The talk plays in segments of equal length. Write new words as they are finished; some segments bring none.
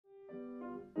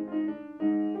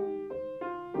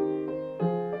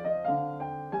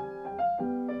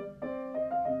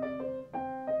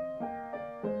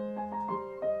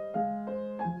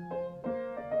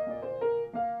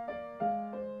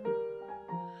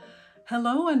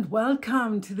Hello and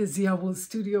welcome to the ZiaWoolz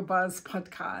Studio Buzz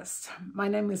podcast. My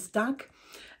name is Doug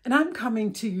and I'm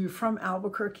coming to you from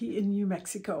Albuquerque in New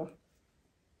Mexico.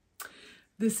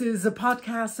 This is a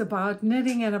podcast about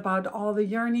knitting and about all the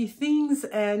yarny things,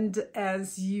 and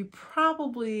as you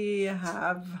probably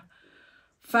have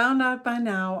found out by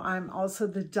now, I'm also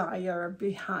the dyer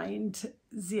behind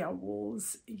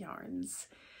ZiaWoolz yarns.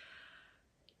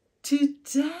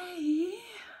 Today,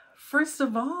 first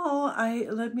of all,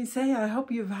 let me say I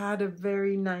hope you've had a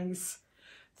very nice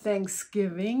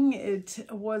Thanksgiving. It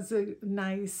was a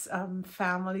nice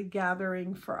family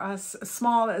gathering for us,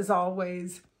 small as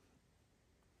always.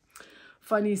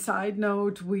 Funny side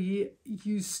note, we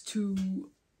used to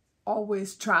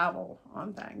always travel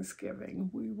on Thanksgiving.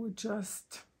 We would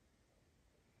just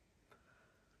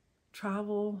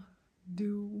travel,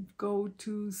 go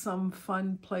to some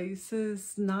fun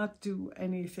places, not do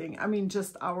anything. I mean,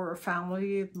 just our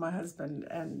family, my husband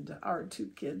and our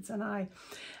two kids and I.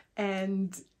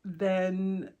 And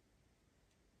then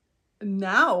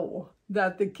now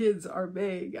that the kids are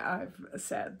big, I've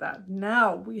said that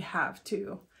now we have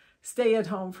to stay at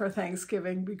home for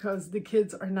Thanksgiving because the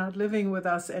kids are not living with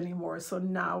us anymore. So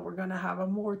now we're going to have a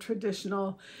more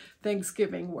traditional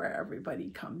Thanksgiving where everybody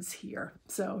comes here.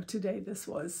 So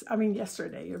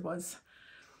yesterday it was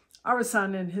our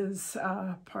son and his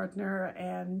partner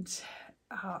and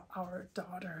our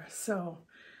daughter. So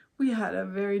we had a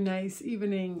very nice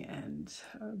evening and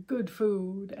good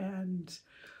food, and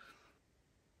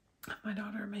my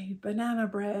daughter made banana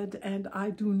bread, and I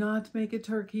do not make a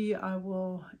turkey. I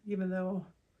will, even though,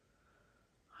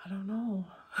 I don't know,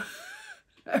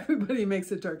 everybody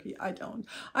makes a turkey. I don't.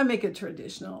 I make a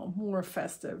traditional, more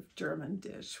festive German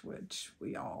dish, which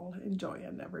we all enjoy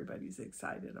and everybody's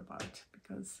excited about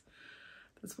because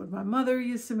that's what my mother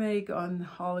used to make on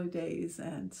holidays,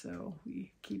 and so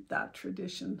we keep that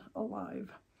tradition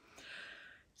alive.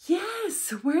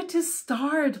 Yes, where to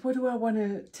start? What do I want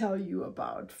to tell you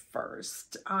about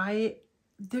first?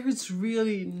 There's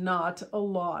really not a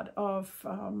lot of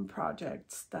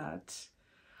projects that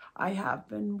I have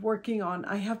been working on.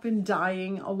 I have been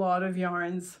dyeing a lot of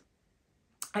yarns,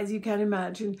 as you can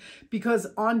imagine, because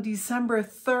on December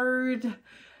 3rd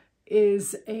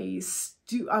is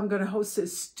I'm going to host a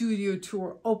studio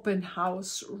tour open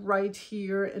house right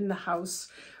here in the house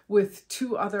with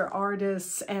two other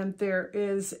artists, and there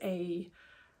is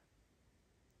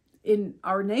in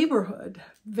our neighborhood,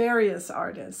 various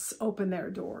artists open their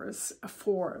doors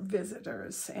for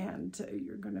visitors, and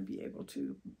you're going to be able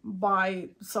to buy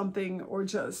something or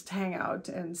just hang out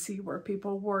and see where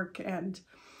people work and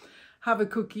have a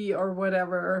cookie or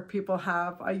whatever people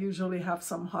have. I usually have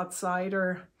some hot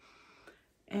cider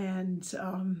and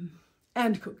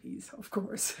cookies, of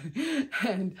course.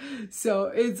 And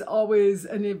so it's always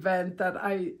an event that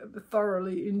I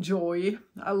thoroughly enjoy.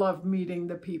 I love meeting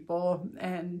the people,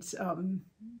 and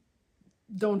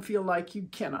don't feel like you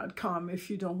cannot come if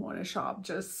you don't want to shop.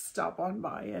 Just stop on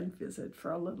by and visit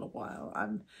for a little while.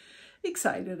 I'm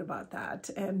excited about that.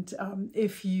 And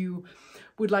if you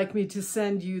would like me to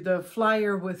send you the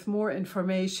flyer with more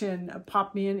information,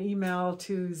 pop me an email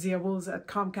to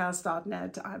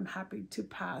ZiaWoolz@comcast.net. I'm happy to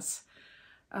pass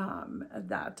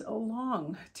that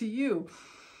along to you.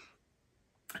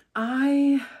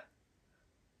 Like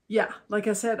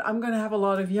I said, I'm going to have a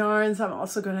lot of yarns. I'm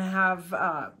also going to have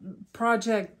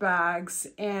project bags,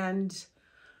 and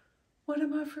what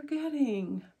am I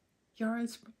forgetting?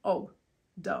 Yarns. Oh,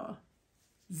 duh.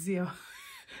 The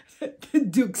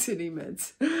Duke City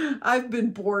mitts. I've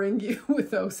been boring you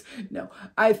with those. No,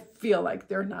 I feel like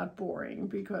they're not boring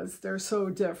because they're so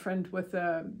different with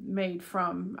the made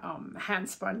from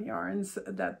hand-spun yarns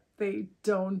that they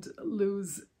don't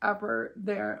lose ever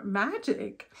their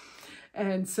magic.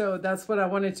 And so that's what I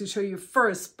wanted to show you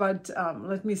first. But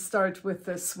let me start with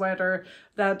the sweater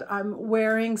that I'm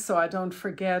wearing so I don't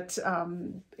forget.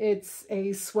 It's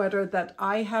a sweater that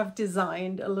I have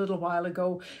designed a little while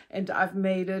ago, and I've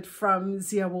made it from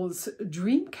ZiaWoolz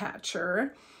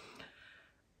Dreamcatcher.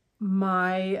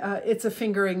 It's a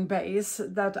fingering base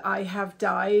that I have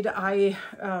dyed. I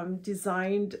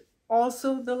designed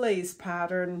also the lace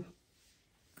pattern,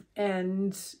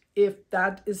 and if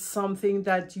that is something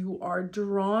that you are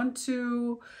drawn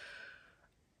to,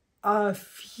 a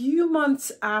few months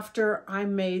after I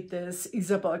made this,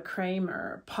 Isabel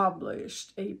Kramer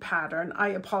published a pattern. I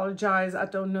apologize, I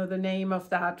don't know the name of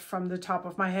that from the top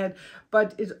of my head,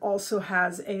 but it also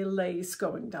has a lace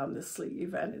going down the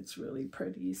sleeve, and it's really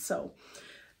pretty. So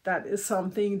that is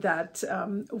something that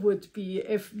would be,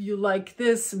 if you like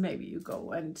this, maybe you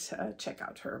go and check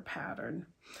out her pattern.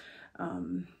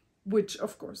 which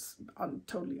of course,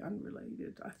 totally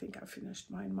unrelated. I think I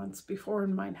finished mine months before,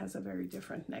 and mine has a very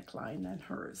different neckline than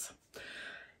hers.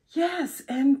 Yes,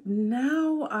 and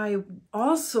now I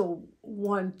also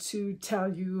want to tell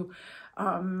you,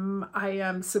 I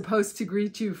am supposed to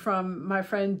greet you from my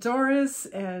friend Doris,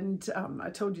 and I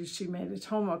told you she made it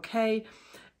home okay.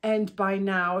 And by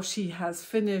now she has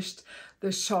finished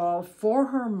the shawl for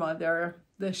her mother,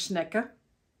 the Schnecke,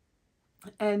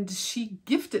 and she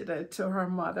gifted it to her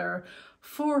mother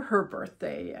for her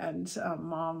birthday, and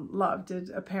Mom loved it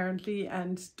apparently,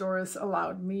 and Doris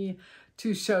allowed me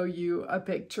to show you a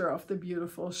picture of the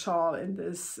beautiful shawl in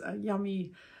this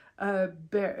yummy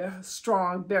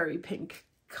strong berry pink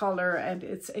color, and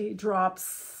it's a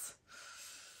drops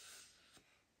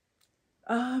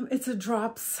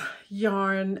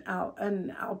yarn,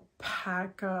 an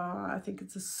alpaca, I think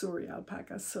it's a Suri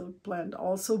alpaca silk blend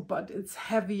also, but it's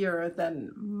heavier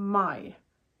than my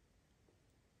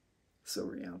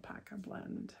Suri alpaca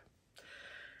blend.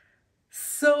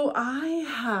 So I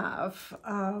have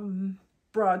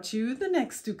brought you the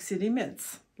next Duke City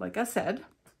mitts, like I said.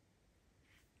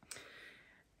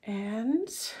 And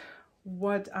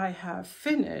what I have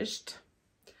finished,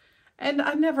 and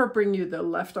I never bring you the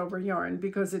leftover yarn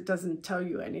because it doesn't tell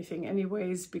you anything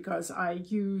anyways, because I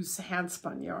use hand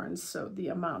spun yarns, so the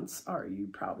amounts are, you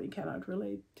probably cannot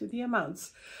relate to the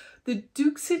amounts. The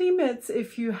Duke City mitts,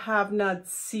 if you have not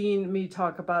seen me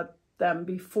talk about them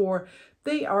before,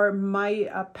 they are my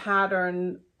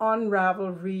pattern on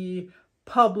Ravelry,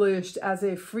 published as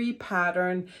a free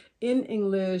pattern in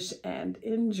English and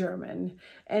in German.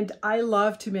 And I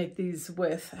love to make these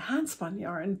with hand spun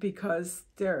yarn because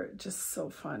they're just so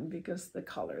fun, because the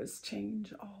colors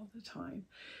change all the time.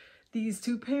 These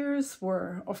two pairs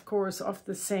were, of course, of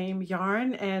the same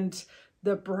yarn, and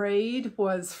the braid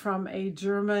was from a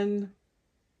German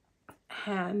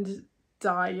hand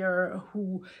dyer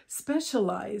who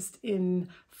specialized in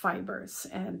fibers,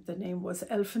 and the name was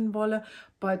Elfenwolle,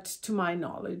 but to my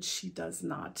knowledge she does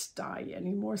not dye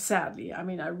anymore, sadly. I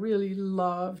mean, I really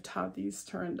loved how these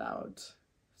turned out.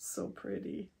 So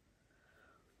pretty,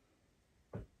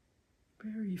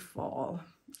 very fall.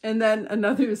 And then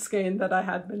another skein that I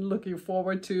had been looking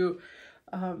forward to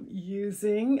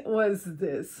using was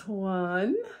this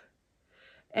one,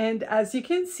 and as you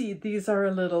can see, these are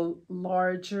a little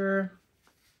larger,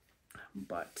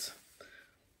 but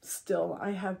still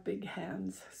I have big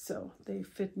hands, so they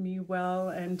fit me well.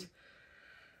 And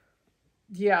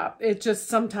yeah, it just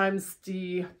sometimes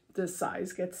the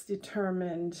size gets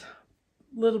determined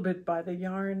a little bit by the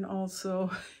yarn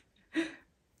also.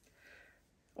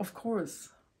 Of course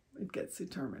it gets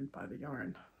determined by the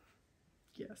yarn,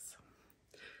 yes.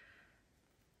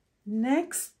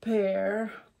 Next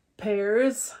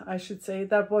pairs, I should say,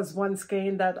 that was one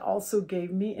skein that also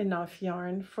gave me enough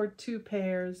yarn for 2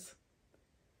 pairs.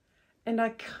 And I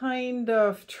kind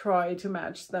of try to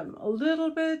match them a little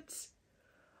bit,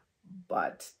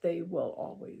 but they will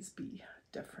always be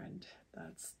different.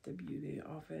 That's the beauty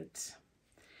of it,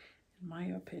 in my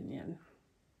opinion.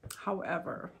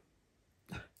 However,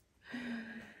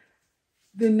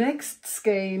 the next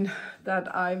skein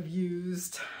that I've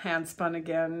used, hand spun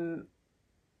again,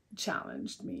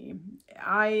 challenged me.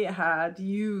 I had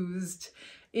used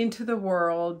Into the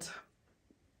World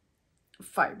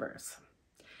fibers,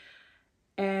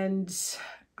 and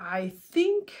I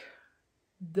think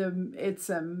it's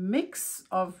a mix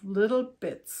of little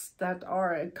bits that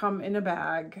come in a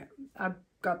bag. I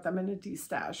got them in a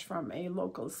de-stash from a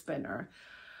local spinner,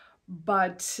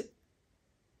 but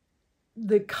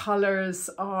the colors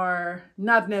are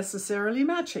not necessarily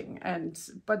matching,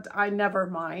 but I never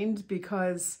mind,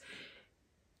 because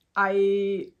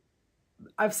I've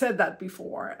said that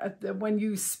before. When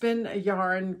you spin a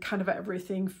yarn, kind of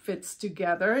everything fits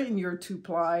together in your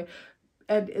 2-ply,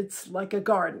 and it's like a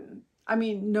garden. I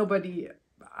mean,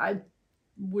 I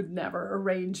would never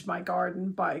arrange my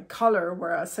garden by color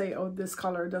where I say, oh, this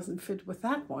color doesn't fit with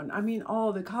that one. I mean,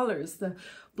 all the colors, the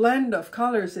blend of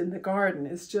colors in the garden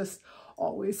is just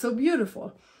always so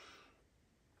beautiful.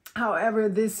 However,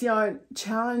 this yarn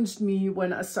challenged me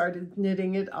when I started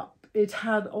knitting it up. It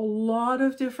had a lot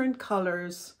of different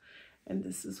colors, and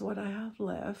this is what I have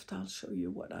left. I'll show you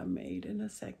what I made in a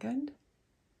second.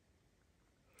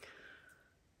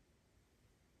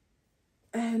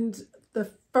 And the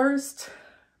first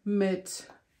mitt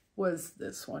was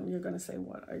this one. You're going to say,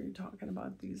 what are you talking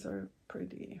about? These are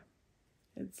pretty.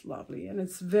 It's lovely, and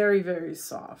it's very, very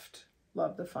soft.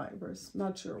 Love the fibers.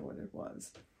 Not sure what it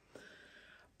was.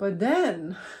 But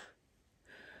then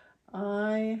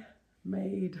I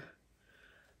made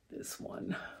this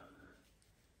one.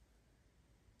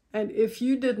 And if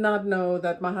you did not know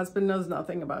that my husband knows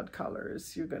nothing about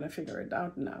colors, you're going to figure it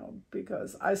out now,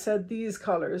 because I said these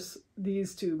colors,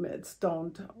 these two mitts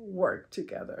don't work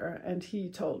together. And he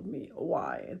told me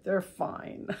why. They're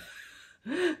fine.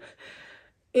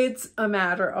 It's a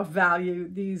matter of value.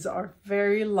 These are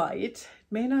very light. It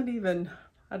may not even,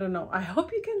 I don't know. I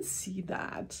hope you can see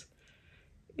that.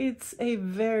 It's a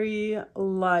very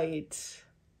light,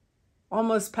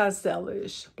 almost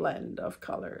pastelish blend of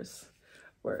colors.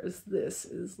 Whereas this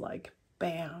is like,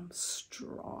 bam,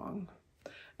 strong.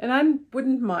 And I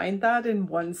wouldn't mind that in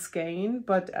one skein,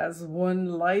 but as one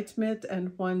light mitt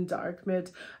and one dark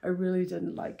mitt, I really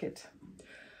didn't like it.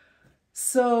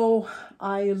 So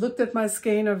I looked at my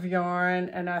skein of yarn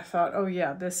and I thought, oh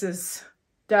yeah, this is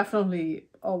definitely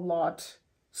a lot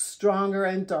stronger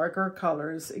and darker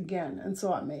colors again. And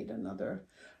so I made another.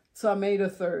 So I made a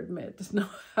third mitt. Now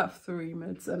I have 3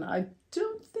 mitts, and I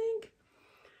don't think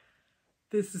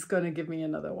this is going to give me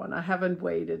another one. I haven't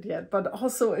weighed it yet, but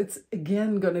also it's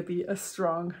again going to be a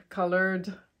strong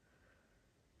colored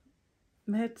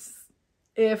mitt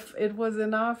if it was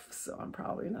enough. So I'm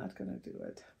probably not going to do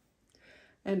it.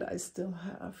 And I still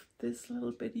have this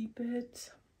little bitty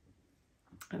bit,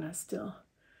 and I still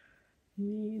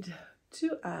need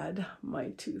to add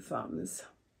my 2 thumbs.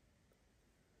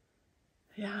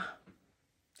 Yeah.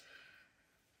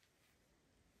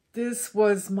 This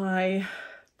was my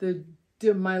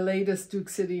latest Duke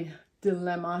City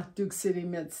dilemma, Duke City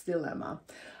Mitts dilemma.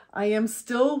 I am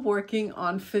still working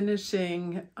on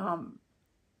finishing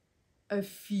a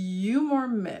few more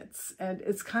mitts, and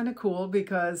it's kind of cool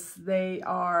because they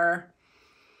are,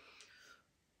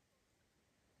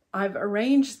 I've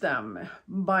arranged them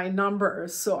by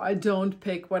numbers, so I don't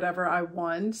pick whatever I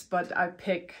want, but I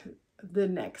pick the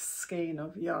next skein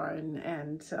of yarn,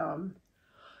 and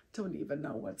don't even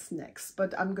know what's next,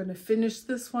 but I'm going to finish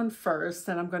this one first,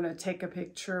 and I'm going to take a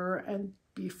picture and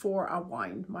before I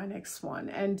wind my next one.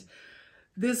 And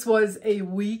this was a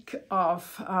week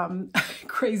of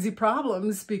crazy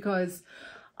problems because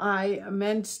I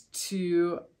meant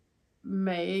to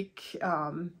make,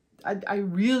 I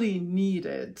really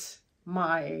needed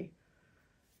my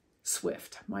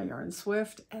Swift, my yarn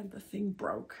Swift, and the thing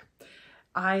broke.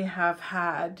 I have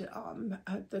had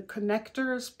the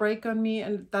connectors break on me,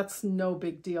 and that's no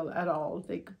big deal at all.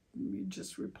 You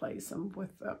just replace them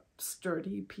with a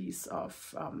sturdy piece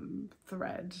of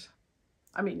thread.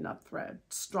 I mean, not thread,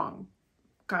 strong,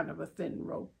 kind of a thin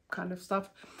rope kind of stuff.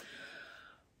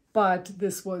 But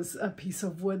this was a piece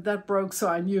of wood that broke, so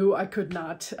I knew I could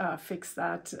not fix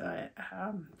that.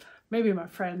 Maybe my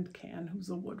friend can, who's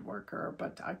a woodworker,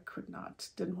 but I could not,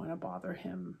 didn't want to bother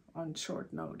him on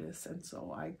short notice. And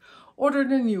so I ordered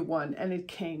a new one, and it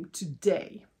came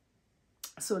today.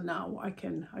 So now I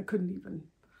couldn't even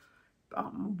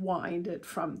wind it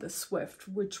from the Swift,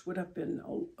 which would have been,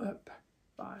 I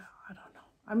don't know.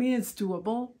 I mean, it's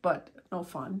doable, but no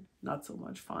fun, not so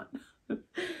much fun.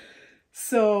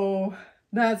 So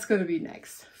that's going to be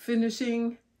next.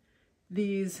 Finishing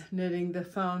these, knitting the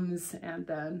thumbs, and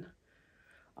then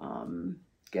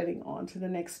getting on to the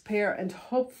next pair. And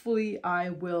hopefully I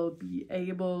will be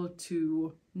able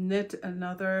to knit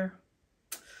another,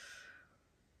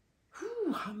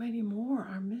 how many more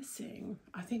are missing?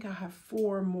 I think I have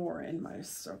 4 more in my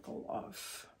circle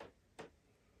of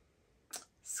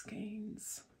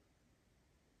skeins,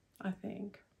 I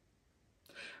think.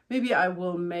 Maybe I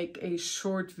will make a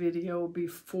short video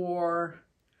before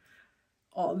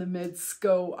all the mitts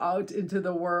go out into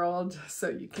the world so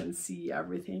you can see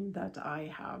everything that I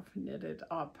have knitted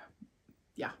up.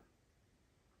 Yeah,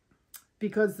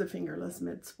 because the fingerless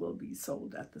mitts will be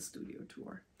sold at the studio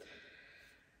tour.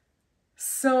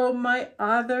 So my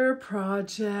other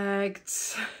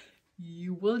project,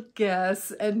 you will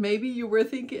guess, and maybe you were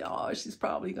thinking, oh, she's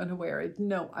probably going to wear it.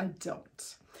 No, I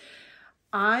don't.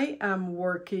 I am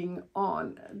working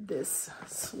on this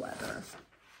sweater.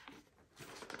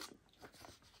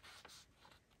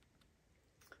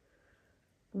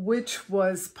 Which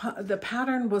was, the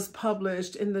pattern was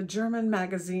published in the German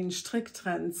magazine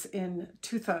Stricktrends in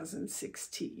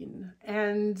 2016.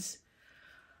 And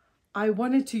I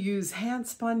wanted to use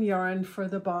hand-spun yarn for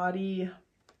the body.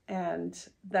 And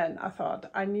then I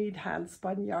thought, I need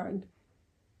hand-spun yarn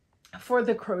for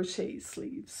the crochet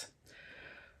sleeves.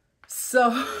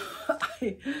 So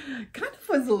I kind of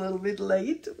was a little bit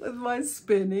late with my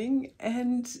spinning,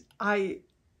 and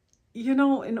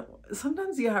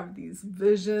sometimes you have these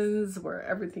visions where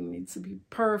everything needs to be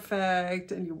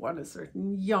perfect and you want a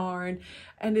certain yarn.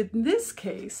 And in this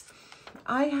case,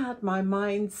 I had my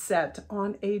mind set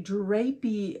on a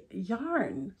drapey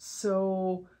yarn.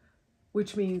 So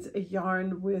which means a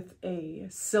yarn with a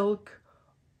silk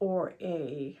or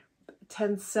a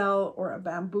tencel or a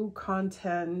bamboo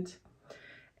content.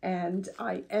 And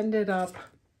I ended up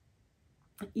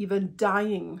even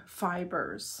dyeing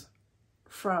fibers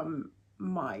from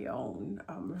my own,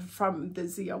 from the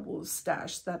ZiaWoolz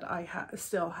stash that I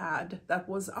still had that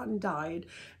was undyed.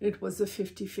 It was a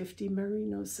 50-50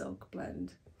 merino silk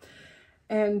blend.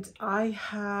 And I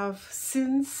have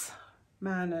since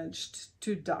managed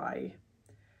to dye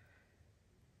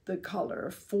the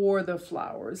color for the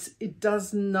flowers. It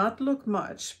does not look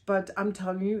much, but I'm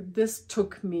telling you, this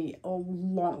took me a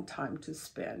long time to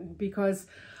spin, because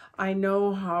I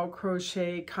know how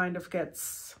crochet kind of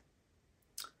gets,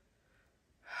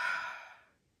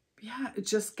 yeah, it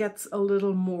just gets a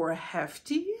little more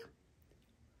hefty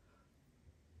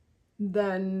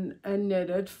than a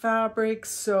knitted fabric.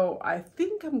 So I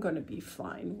think I'm going to be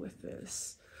fine with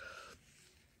this,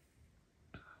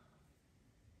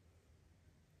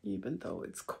 even though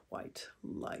it's quite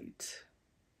light,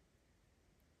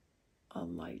 a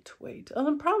lightweight.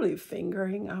 I'm probably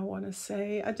fingering, I want to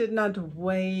say. I did not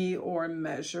weigh or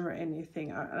measure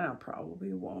anything. I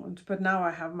probably won't, but now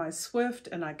I have my Swift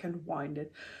and I can wind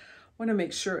it. I want to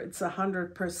make sure it's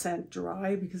 100%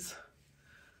 dry, because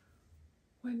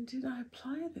when did I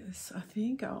apply this? I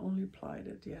think I only applied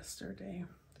it yesterday.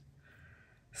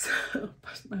 So,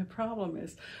 but my problem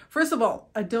is, first of all,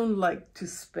 I don't like to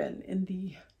spin in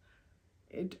the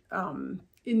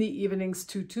evenings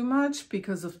too much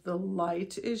because of the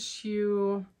light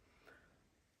issue.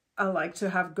 I like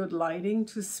to have good lighting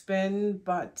to spin,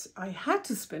 but I had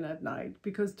to spin at night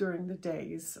because during the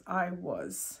days I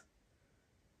was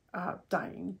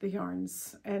dyeing the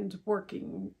yarns and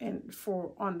working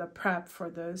on the prep for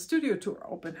the studio tour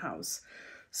open house.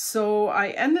 So I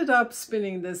ended up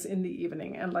spinning this in the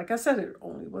evening, and like I said, it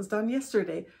only was done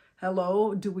yesterday.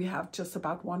 Hello, do we have just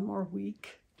about one more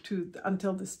week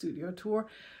until the studio tour?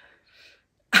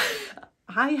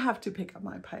 I have to pick up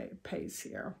my pace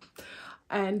here,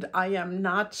 and I am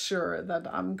not sure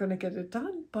that I'm gonna get it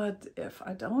done, but if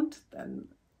I don't, then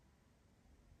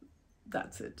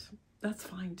that's it. That's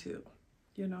fine too,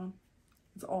 you know.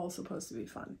 It's all supposed to be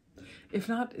fun. If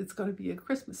not, it's going to be a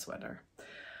Christmas sweater.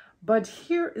 But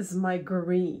here is my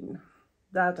green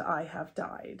that I have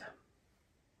dyed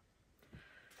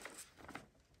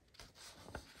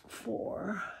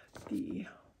for the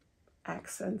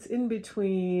accents in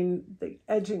between, the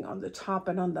edging on the top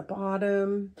and on the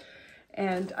bottom.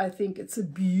 And I think it's a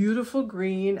beautiful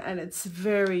green, and it's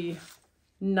very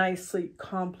nicely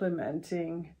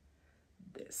complementing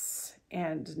this.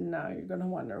 And now you're going to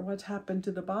wonder what happened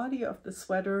to the body of the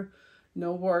sweater.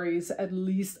 No worries, at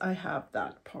least I have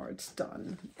that part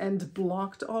done and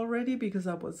blocked already, because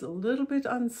I was a little bit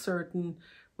uncertain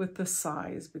with the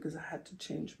size because I had to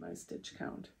change my stitch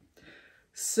count.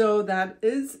 So that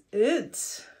is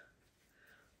it.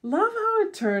 Love how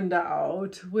it turned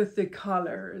out with the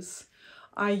colors.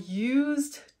 I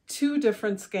used 2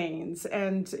 different skeins,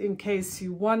 and in case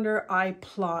you wonder, I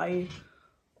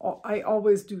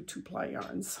always do 2-ply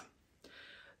yarns.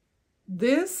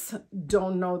 This,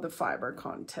 don't know the fiber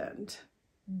content.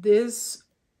 This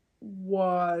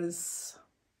was,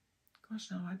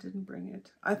 gosh, no, I didn't bring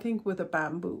it. I think with a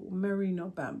bamboo, merino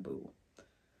bamboo.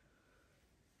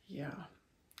 Yeah.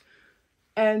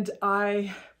 And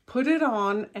I put it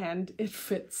on and it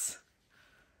fits.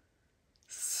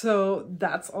 So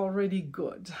that's already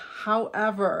good.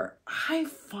 However, I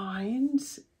find,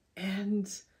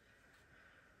 and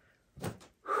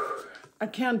I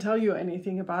can't tell you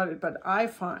anything about it, but I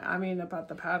mean about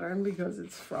the pattern, because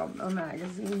it's from a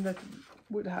magazine that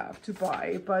would have to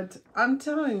buy. But I'm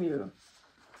telling you,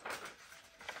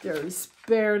 there's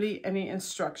barely any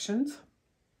instructions.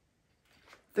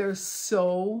 They're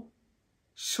so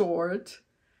short,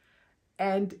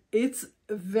 and it's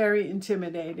very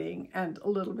intimidating and a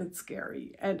little bit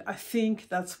scary. And I think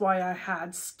that's why I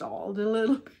had stalled a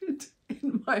little bit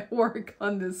in my work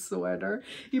on this sweater,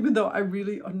 even though I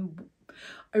really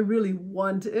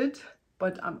want it,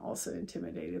 but I'm also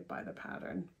intimidated by the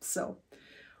pattern. So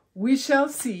we shall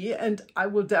see, and I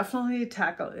will definitely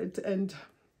tackle it. And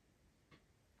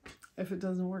if it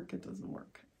doesn't work, it doesn't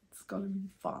work. It's gonna be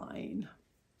fine.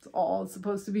 It's all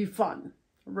supposed to be fun,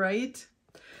 right?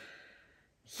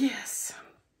 Yes.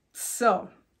 So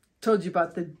told you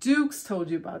about the Dukes, told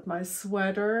you about my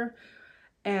sweater,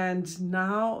 and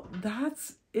now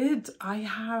that's it. I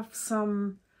have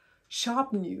some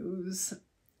shop news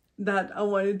that I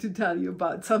wanted to tell you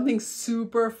about. Something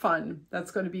super fun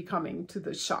that's going to be coming to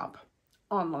the shop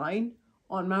online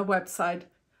on my website,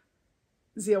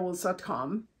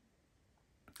 ZiaWoolz.com.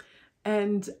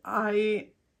 And I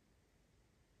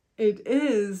it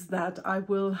is that I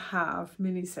will have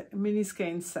mini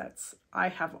skein sets. I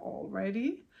have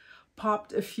already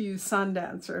popped a few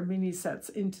Sundancer mini sets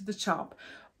into the shop,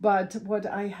 but what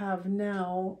I have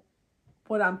now,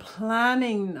 what I'm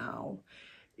planning now,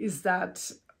 is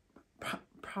that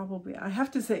probably, I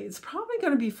have to say, it's probably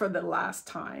going to be for the last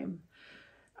time.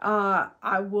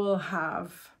 I will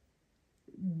have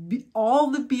all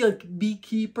the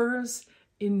beekeepers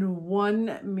in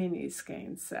one mini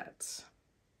skein set.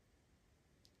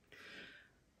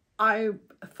 I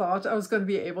thought I was going to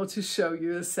be able to show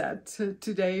you a set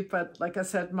today, but like I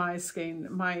said, my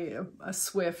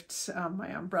Swift, my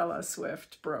umbrella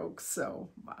Swift broke, so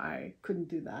I couldn't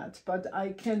do that. But I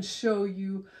can show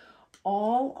you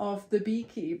all of the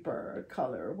beekeeper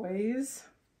colorways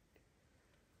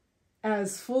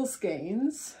as full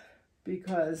skeins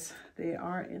because they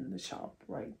are in the shop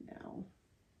right now.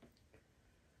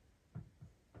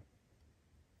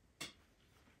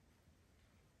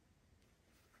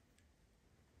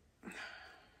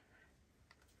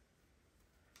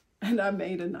 And I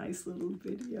made a nice little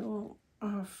video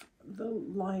of the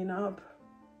lineup.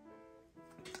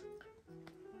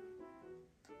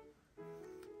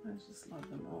 I just love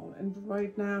them all. And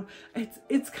right now,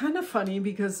 it's kind of funny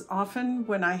because often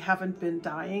when I haven't been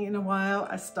dyeing in a while,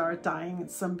 I start dyeing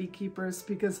some beekeepers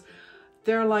because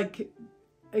they're like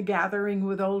a gathering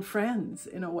with old friends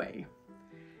in a way.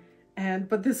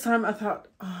 But this time I thought,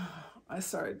 oh, I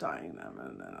started dyeing them,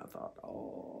 and then I thought,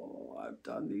 oh, I've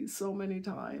done these so many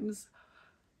times.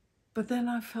 But then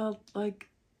I felt like,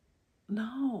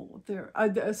 no,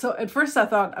 so at first I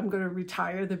thought I'm going to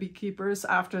retire the beekeepers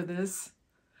after this.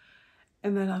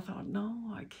 And then I thought,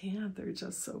 no, I can't. They're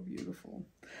just so beautiful.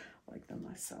 I like them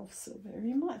myself so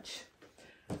very much.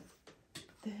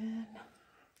 Then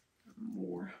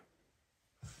more.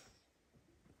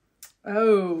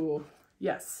 Oh,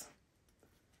 yes.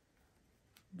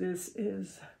 This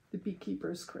is the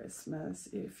Beekeeper's Christmas.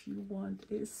 If you want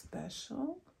a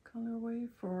special colorway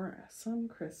for some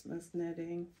Christmas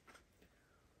knitting.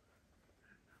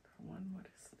 Another one, what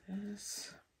is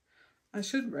this? I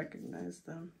should recognize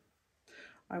them.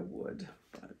 I would,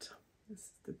 but this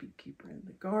is the Beekeeper in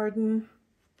the Garden.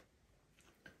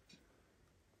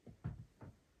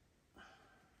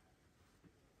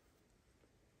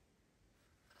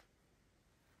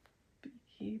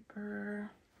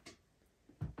 Beekeeper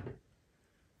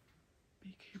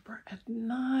at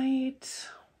Night.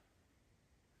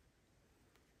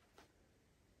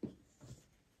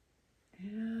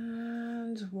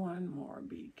 And one more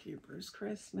Beekeeper's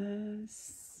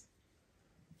Christmas.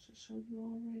 Just showed you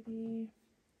already.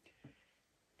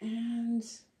 And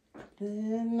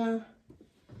then I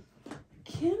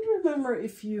can't remember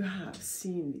if you have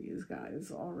seen these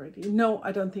guys already. No,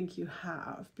 I don't think you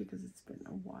have because it's been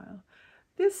a while.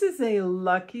 This is a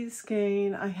Lucky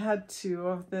skein. I had two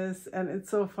of this, and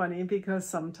it's so funny because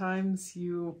sometimes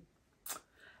you,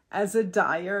 as a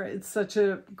dyer, it's such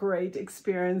a great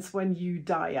experience when you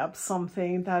dye up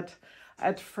something that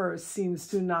at first seems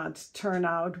to not turn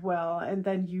out well, and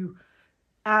then you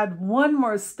add one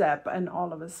more step and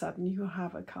all of a sudden you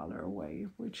have a colorway,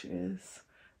 which is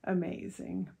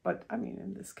amazing. But I mean,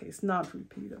 in this case, not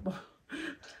repeatable.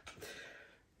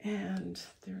 And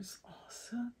there's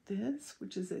also this,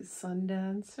 which is a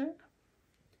Sundancer.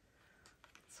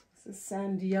 This is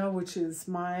Sandia, which is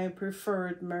my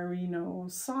preferred merino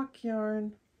sock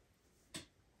yarn.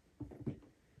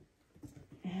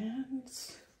 And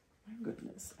my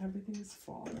goodness, everything is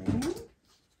falling.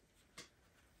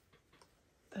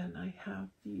 Then I have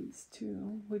these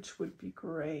two, which would be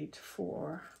great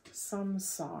for some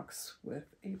socks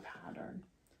with a pattern.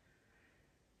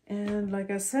 And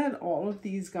like I said, all of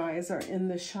these guys are in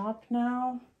the shop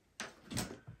now.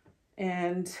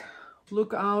 And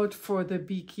look out for the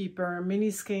Beekeeper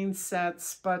mini skein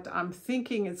sets, but I'm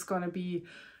thinking it's going to be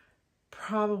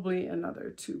probably another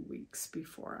 2 weeks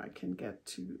before I can get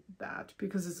to that,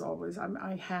 because it's always,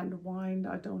 I hand wind.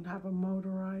 I don't have a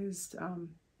motorized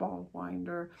ball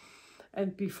winder,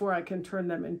 and before I can turn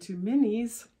them into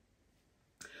minis,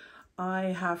 I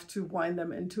have to wind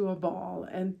them into a ball,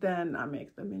 and then I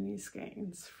make the mini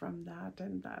skeins from that,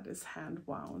 and that is hand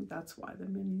wound. That's why the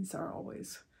minis are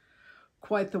always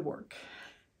quite the work,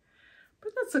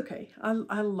 but that's okay.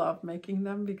 I love making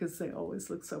them because they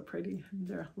always look so pretty in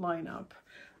their lineup.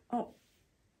 Oh,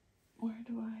 where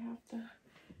do I have the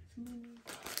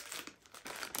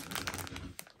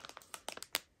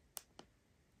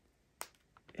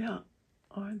yeah,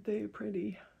 aren't they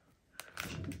pretty?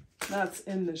 That's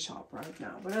in the shop right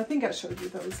now, but I think I showed you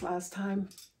those last time.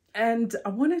 And I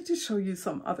wanted to show you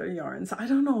some other yarns. I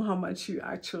don't know how much you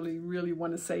actually really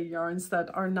want to say yarns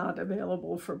that are not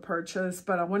available for purchase,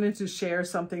 but I wanted to share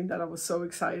something that I was so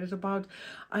excited about.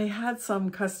 I had some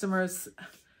customers,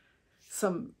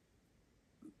 some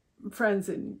friends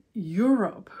in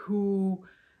Europe who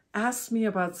asked me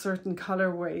about certain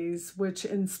colorways, which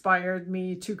inspired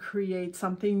me to create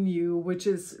something new, which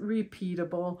is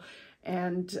repeatable.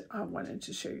 And I wanted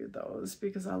to show you those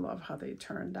because I love how they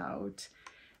turned out.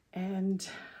 And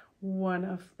one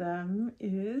of them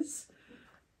is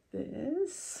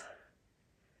this,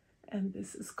 and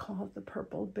this is called the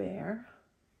Purple Bear.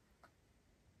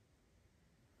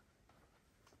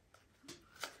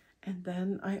 And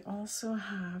then I also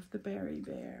have the Berry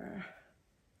Bear.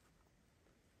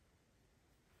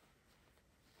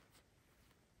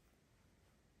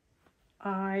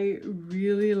 I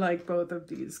really like both of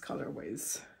these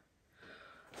colorways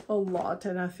a lot,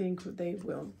 and I think they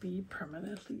will be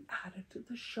permanently added to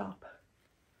the shop.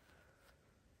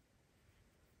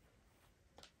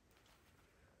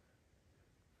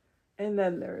 And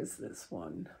then there is this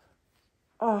one.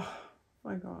 Oh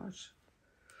my gosh.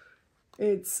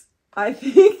 I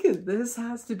think this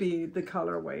has to be the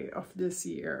colorway of this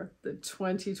year, the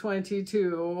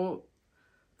 2022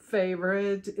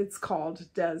 favorite. It's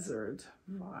called Desert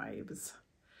Vibes.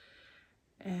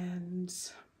 And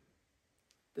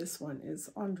this one is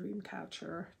on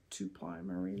Dreamcatcher 2-ply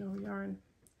merino yarn.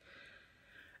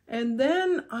 And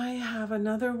then I have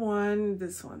another one.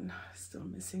 This one still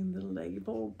missing the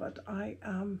label, but I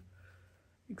am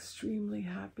extremely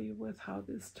happy with how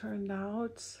this turned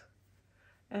out.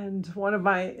 And one of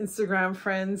my Instagram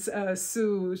friends,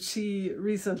 Sue, she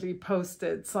recently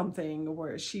posted something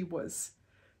where she was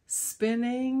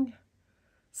spinning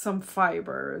some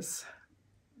fibers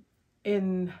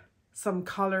in some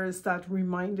colors that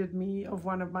reminded me of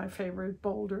one of my favorite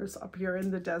boulders up here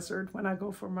in the desert when I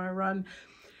go for my run.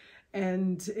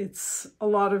 And it's a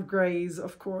lot of grays,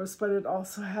 of course, but it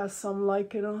also has some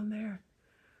lichen on there.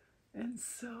 And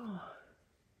so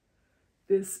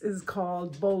this is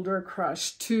called Boulder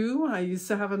Crush 2. I used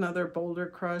to have another Boulder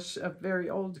Crush, a very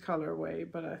old colorway,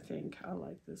 but I think I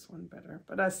like this one better.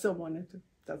 But I still wanted to,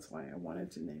 that's why I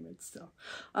wanted to name it still.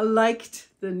 I liked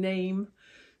the name,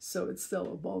 so it's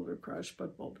still a Boulder Crush,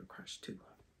 but Boulder Crush 2.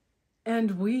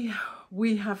 And we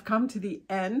have come to the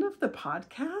end of the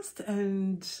podcast,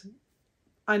 and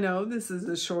I know this is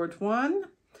a short one.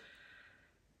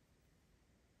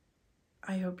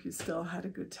 I hope you still had a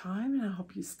good time, and I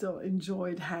hope you still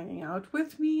enjoyed hanging out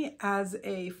with me. As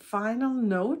a final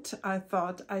note, I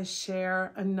thought I'd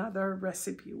share another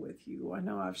recipe with you. I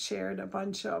know I've shared a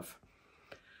bunch of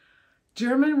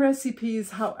German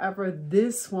recipes. However,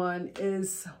 this one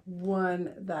is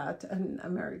one that an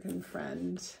American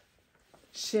friend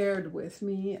shared with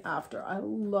me after I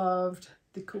loved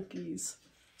the cookies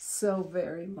so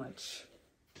very much.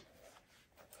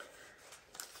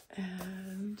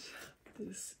 And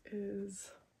this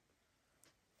is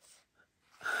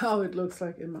how it looks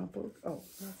like in my book. Oh,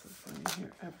 that's so funny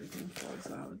here. Everything falls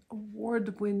out.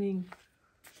 Award-winning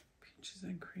peaches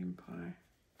and cream pie.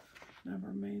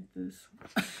 Never made this.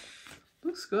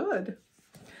 Looks good.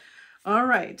 All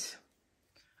right.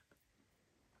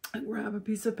 And grab a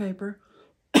piece of paper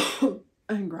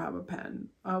and grab a pen.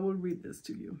 I will read this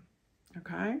to you.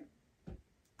 Okay?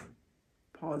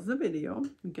 Pause the video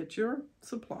and get your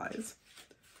supplies.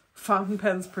 Fountain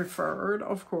pens preferred,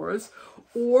 of course,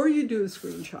 or you do a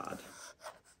screenshot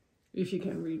if you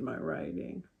can read my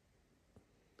writing.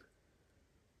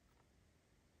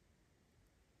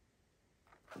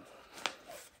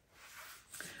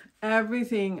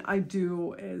 Everything I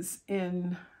do is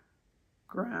in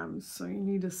grams, so you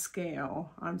need a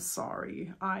scale. I'm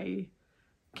sorry, I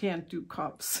can't do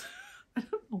cups. I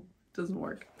don't know, it doesn't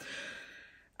work.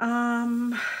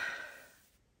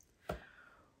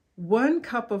 1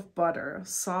 cup of butter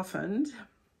softened,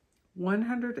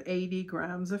 180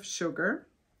 grams of sugar,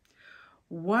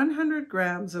 100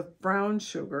 grams of brown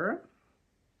sugar,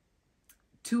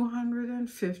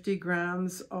 250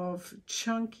 grams of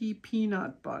chunky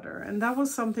peanut butter. And that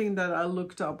was something that I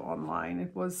looked up online.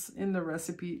 It was in the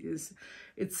recipe,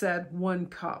 it said 1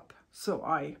 cup. So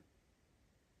I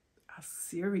asked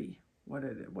Siri what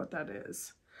that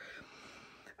is.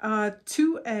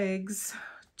 2 eggs,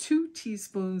 2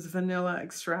 teaspoons vanilla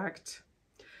extract,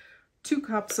 2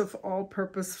 cups of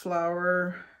all-purpose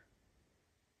flour,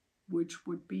 which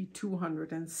would be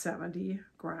 270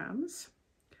 grams,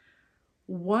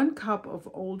 1 cup of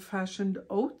old-fashioned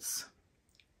oats,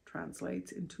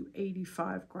 translates into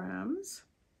 85 grams,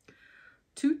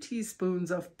 2 teaspoons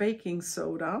of baking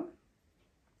soda,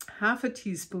 half a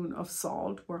teaspoon of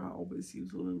salt, where I always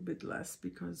use a little bit less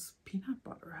because peanut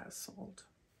butter has salt.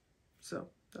 So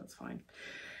that's fine.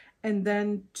 And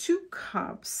then 2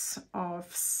 cups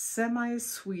of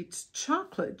semi-sweet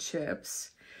chocolate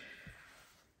chips,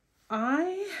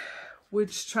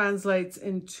 which translates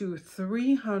into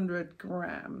 300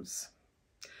 grams.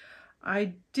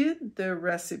 I did the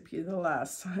recipe the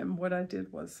last time. What I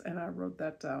did was, and I wrote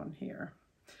that down here,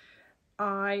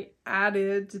 I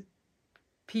added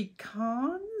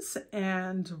pecans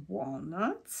and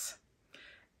walnuts,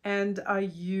 and I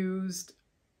used,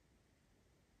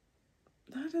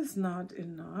 that is not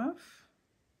enough.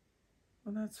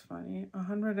 Well, that's funny.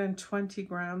 120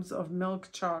 grams of milk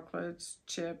chocolate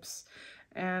chips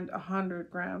and 100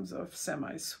 grams of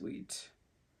semi-sweet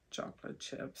chocolate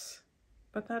chips.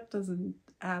 But that doesn't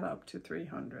add up to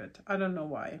 300. I don't know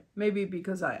why. Maybe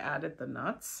because I added the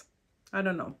nuts. I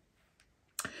don't know.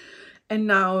 And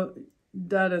now,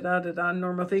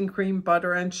 normal thing, cream,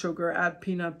 butter, and sugar. Add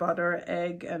peanut butter,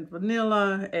 eggs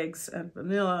and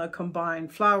vanilla, combine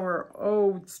flour,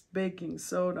 oats, baking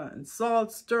soda, and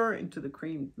salt. Stir into the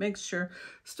creamed mixture.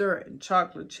 Stir in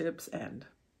chocolate chips and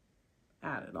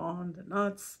add it on the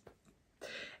nuts.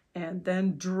 And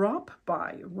then drop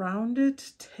by rounded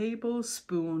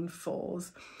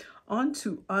tablespoonfuls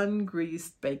onto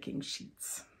ungreased baking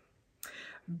sheets.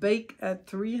 Bake at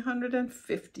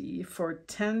 350 for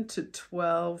 10 to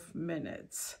 12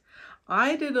 minutes.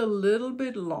 I did a little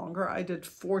bit longer. I did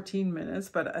 14 minutes,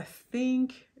 but I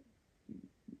think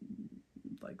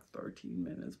like 13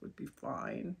 minutes would be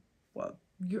fine. Well,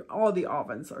 all the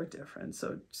ovens are different,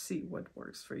 so see what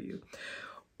works for you.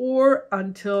 Or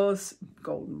until it's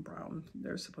golden brown.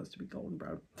 They're supposed to be golden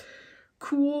brown.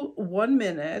 Cool 1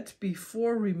 minute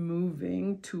before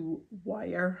removing to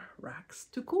wire racks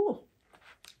to cool.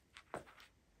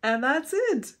 And that's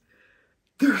it.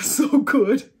 They're so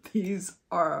good. These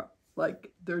are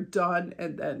like, they're done,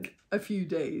 and then a few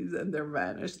days and they're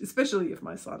vanished, especially if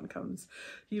my son comes.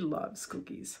 He loves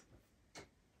cookies.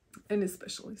 And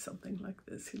especially something like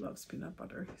this. He loves peanut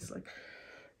butter. He's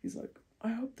like, I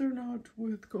hope they're not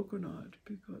with coconut,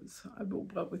 because I will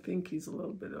probably think he's a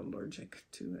little bit allergic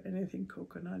to anything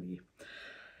coconutty.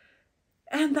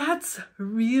 And that's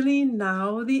really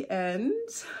now the end.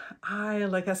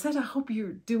 Like I said, I hope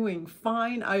you're doing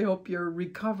fine. I hope you're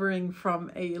recovering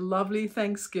from a lovely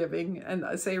Thanksgiving. And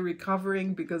I say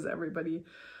recovering because everybody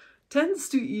tends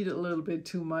to eat a little bit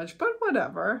too much, but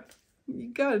whatever. You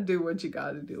gotta do what you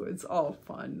gotta do. It's all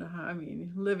fun. I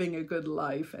mean, living a good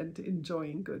life and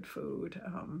enjoying good food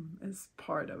is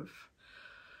part of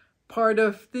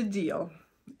the deal.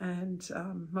 And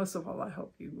most of all, I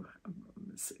hope you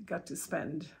got to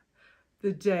spend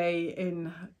the day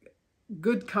in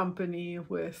good company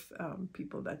with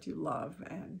people that you love.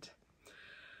 And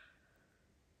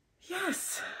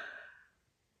yes,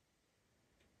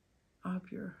 I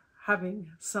hope you're having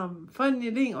some fun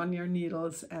knitting on your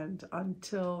needles. And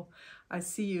until I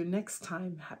see you next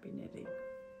time, happy knitting.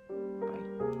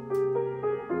 Bye.